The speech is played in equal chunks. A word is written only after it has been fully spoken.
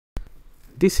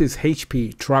This is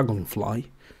HP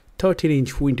Dragonfly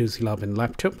 13-inch Windows 11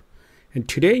 laptop, and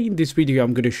today in this video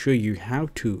I'm going to show you how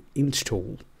to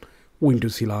install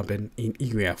Windows 11 in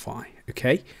UEFI.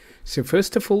 Okay, so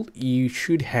first of all, you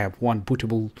should have one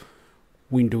bootable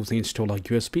Windows installer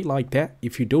USB like that.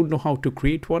 If you don't know how to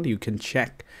create one, you can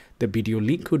check the video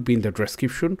link, could be in the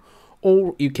description,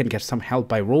 or you can get some help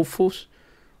by Rofus,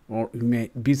 or you may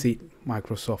visit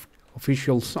Microsoft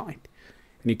official site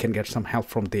and you can get some help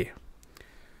from there.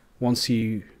 Once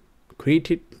you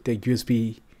created the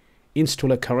USB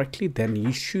installer correctly, then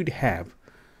you should have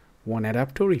one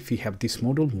adapter if you have this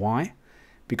model. Why?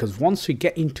 Because once we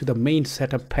get into the main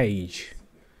setup page,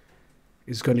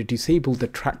 it's going to disable the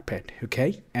trackpad.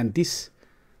 Okay, and this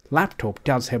laptop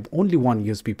does have only one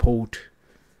USB port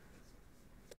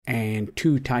and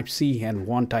two Type-C and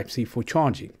one Type-C for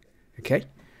charging. Okay,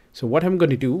 so what I'm going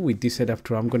to do with this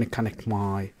adapter, I'm going to connect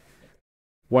my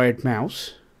wired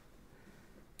mouse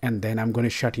and then I'm going to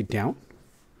shut it down,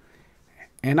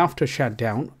 and after shut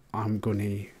down I'm going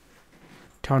to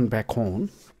turn back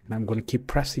on and I'm going to keep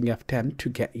pressing F10 to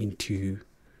get into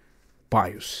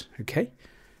BIOS. Okay,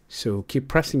 so keep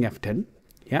pressing F10.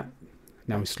 Yeah,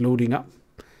 now it's loading up.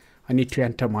 I need to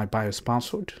enter my BIOS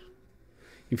password.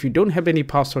 If you don't have any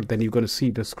password, then you're going to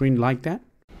see the screen like that.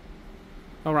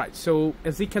 Alright, so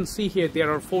as you can see here,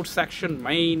 there are 4 sections: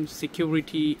 main,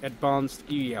 security, advanced,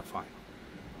 UEFI.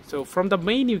 So from the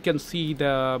main you can see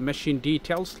the machine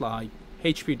details like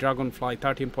HP Dragonfly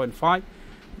 13.5,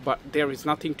 but there is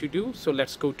nothing to do, so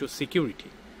let's go to security.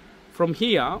 From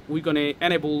here we're going to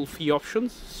enable few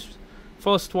options.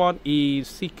 First one is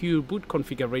secure boot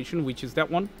configuration, which is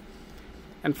that one,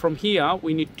 and from here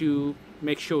we need to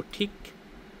make sure tick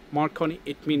mark on it,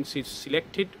 it means it's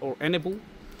selected or enabled.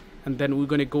 And then we're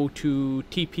going to go to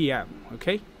TPM.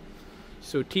 Okay,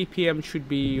 so TPM should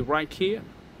be right here.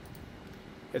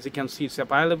 As you can see, it's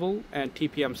available, and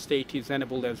TPM state is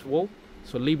enabled as well,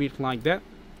 so leave it like that.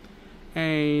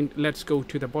 And let's go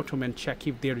to the bottom and check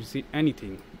if there is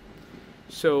anything.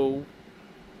 So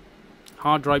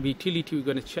hard drive utility we're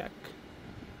going to check.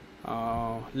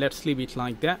 Let's leave it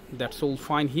like that. That's all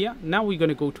fine here. Now we're going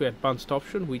to go to advanced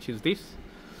option, which is this,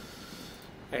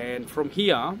 and from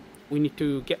here we need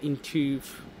to get into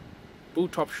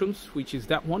boot options, which is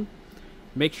that one.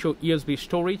 Make sure USB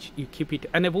storage you keep it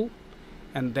enabled,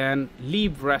 and then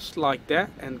leave rest like that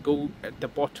and go at the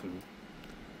bottom.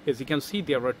 As you can see,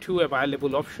 there are 2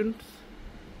 available options.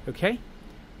 Okay,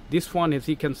 this one, as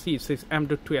you can see, it says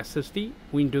M.2 SSD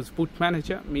Windows Boot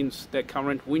Manager, means the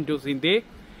current Windows in there,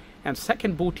 and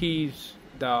second boot is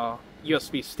the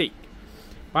USB stick.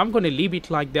 I'm going to leave it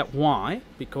like that. Why?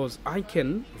 Because I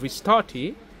can restart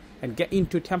it and get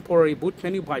into temporary boot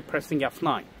menu by pressing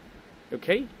F9.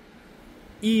 Okay,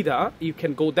 either you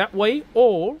can go that way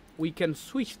or we can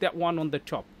switch that one on the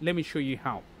top. Let me show you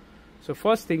how. So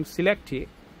first thing, select it.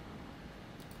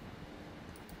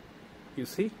 You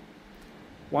see,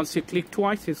 once you click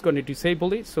twice it's going to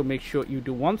disable it, so make sure you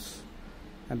do once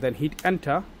and then hit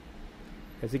enter.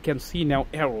 As you can see now,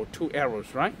 arrow, 2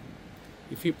 arrows, right?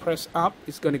 If you press up,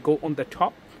 it's going to go on the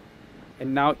top,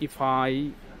 and now if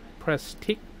I press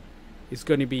tick, it's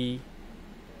going to be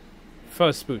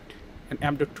first boot and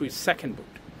M.2 is second boot.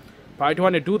 But I don't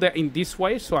want to do that in this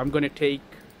way, so I'm going to take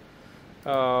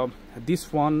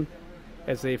this one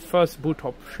as a first boot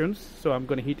options. So I'm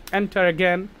going to hit enter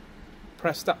again,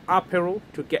 press the up arrow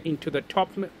to get into the top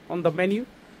on the menu,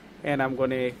 and I'm going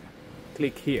to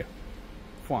click here.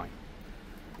 Fine.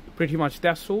 Pretty much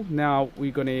that's all. Now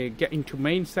we're going to get into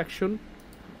main section,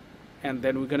 and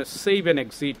then we're going to save and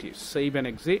exit it. Save and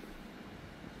exit.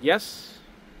 Yes.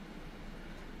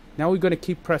 Now we're going to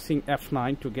keep pressing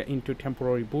F9 to get into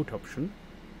temporary boot option.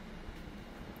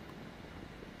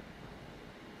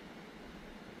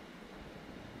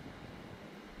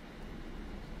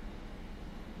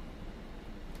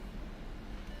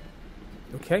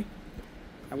 Okay,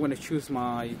 I'm going to choose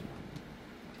my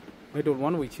middle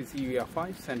one, which is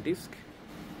UEFI SanDisk.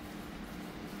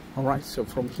 Alright, so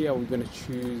from here we're going to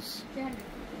choose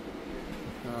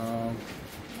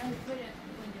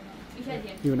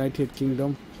United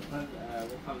Kingdom.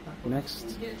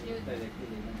 Next.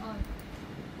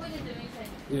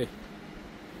 Yeah.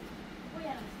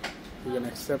 We're going to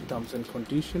accept terms and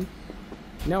condition.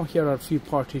 Now here are a few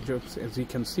particles. As you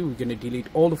can see, we're going to delete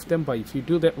all of them, but if you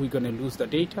do that we're going to lose the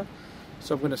data.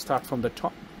 So I'm going to start from the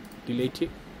top, delete it.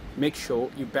 Make sure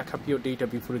you back up your data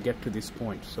before you get to this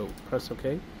point. So press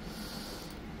OK,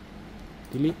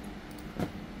 delete.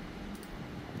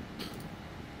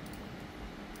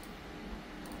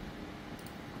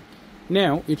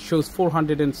 Now it shows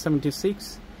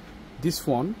 476. This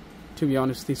one To be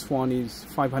honest, this one is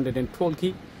 512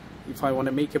 gig. If I want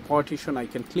to make a partition, I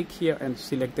can click here and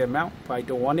select the amount, but I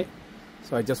don't want it.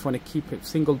 So I just want to keep a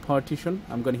single partition.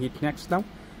 I'm going to hit next now,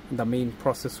 and the main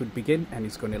process would begin, and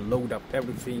it's going to load up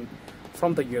everything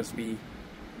from the USB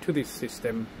to this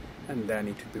system, and then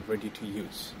it will be ready to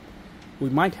use. We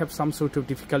might have some sort of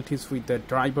difficulties with the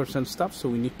drivers and stuff, so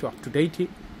we need to up to date it,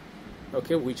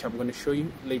 okay, which I'm going to show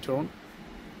you later on.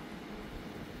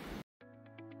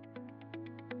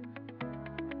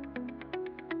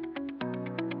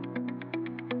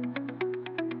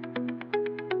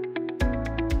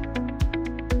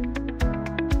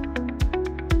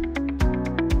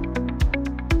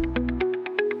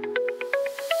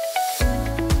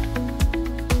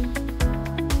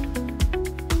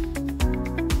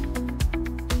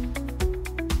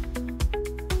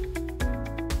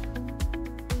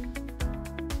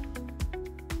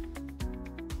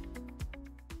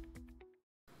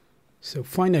 So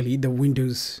finally the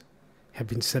windows have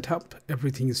been set up,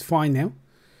 everything is fine now.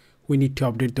 We need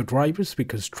to update the drivers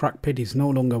because trackpad is no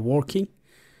longer working,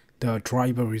 the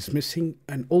driver is missing,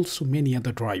 and also many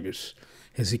other drivers.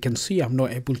 As you can see, I'm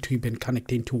not able to even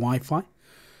connect into Wi-Fi.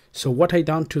 So what I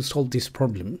done to solve this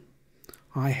problem,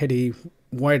 I had a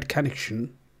wired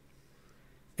connection,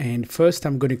 and first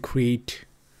I'm going to create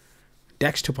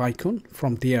desktop icon.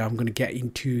 From there I'm going to get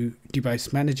into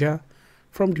device manager.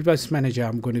 From device manager,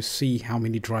 I'm going to see how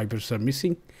many drivers are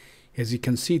missing. As you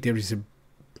can see, there is a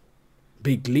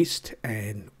big list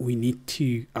and we need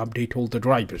to update all the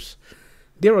drivers.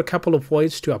 There are a couple of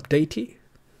ways to update it.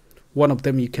 One of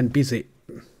them, you can visit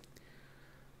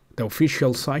the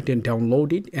official site and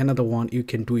download it. Another one, you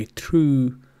can do it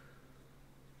through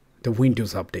the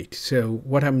Windows update. So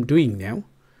what I'm doing now,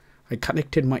 I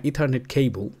connected my Ethernet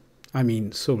cable,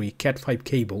 Cat 5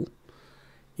 cable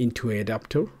into an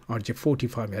adapter,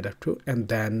 RJ45 adapter, and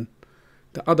then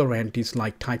the other end is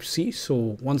like type C.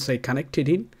 So once I connected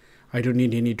in, I don't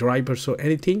need any drivers or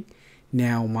anything.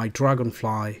 Now my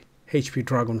Dragonfly, HP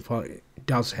Dragonfly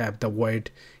does have the wired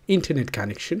internet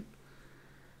connection,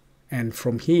 and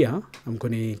from here I'm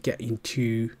going to get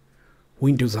into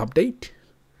Windows update,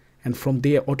 and from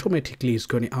there automatically it's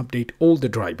going to update all the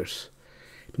drivers.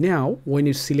 Now when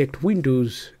you select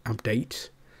Windows updates,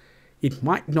 it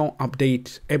might not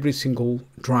update every single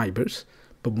drivers,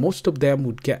 but most of them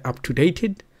would get up to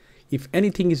dated. If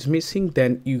anything is missing,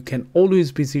 then you can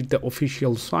always visit the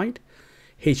official site,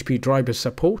 HP driver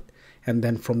support, and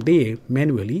then from there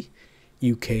manually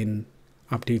you can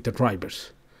update the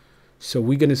drivers. So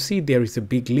we're going to see there is a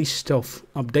big list of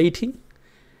updating,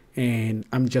 and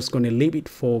I'm just going to leave it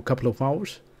for a couple of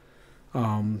hours.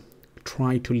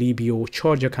 Try to leave your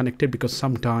charger connected because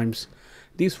sometimes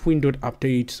these Windows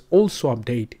updates also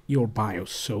update your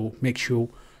BIOS, so make sure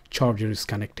charger is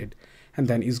connected, and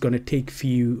then it's going to take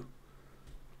few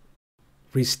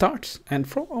restarts, and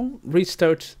from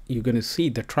restarts you're going to see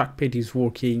the trackpad is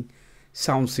working,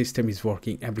 sound system is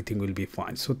working, everything will be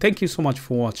fine. So thank you so much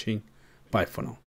for watching. Bye for now.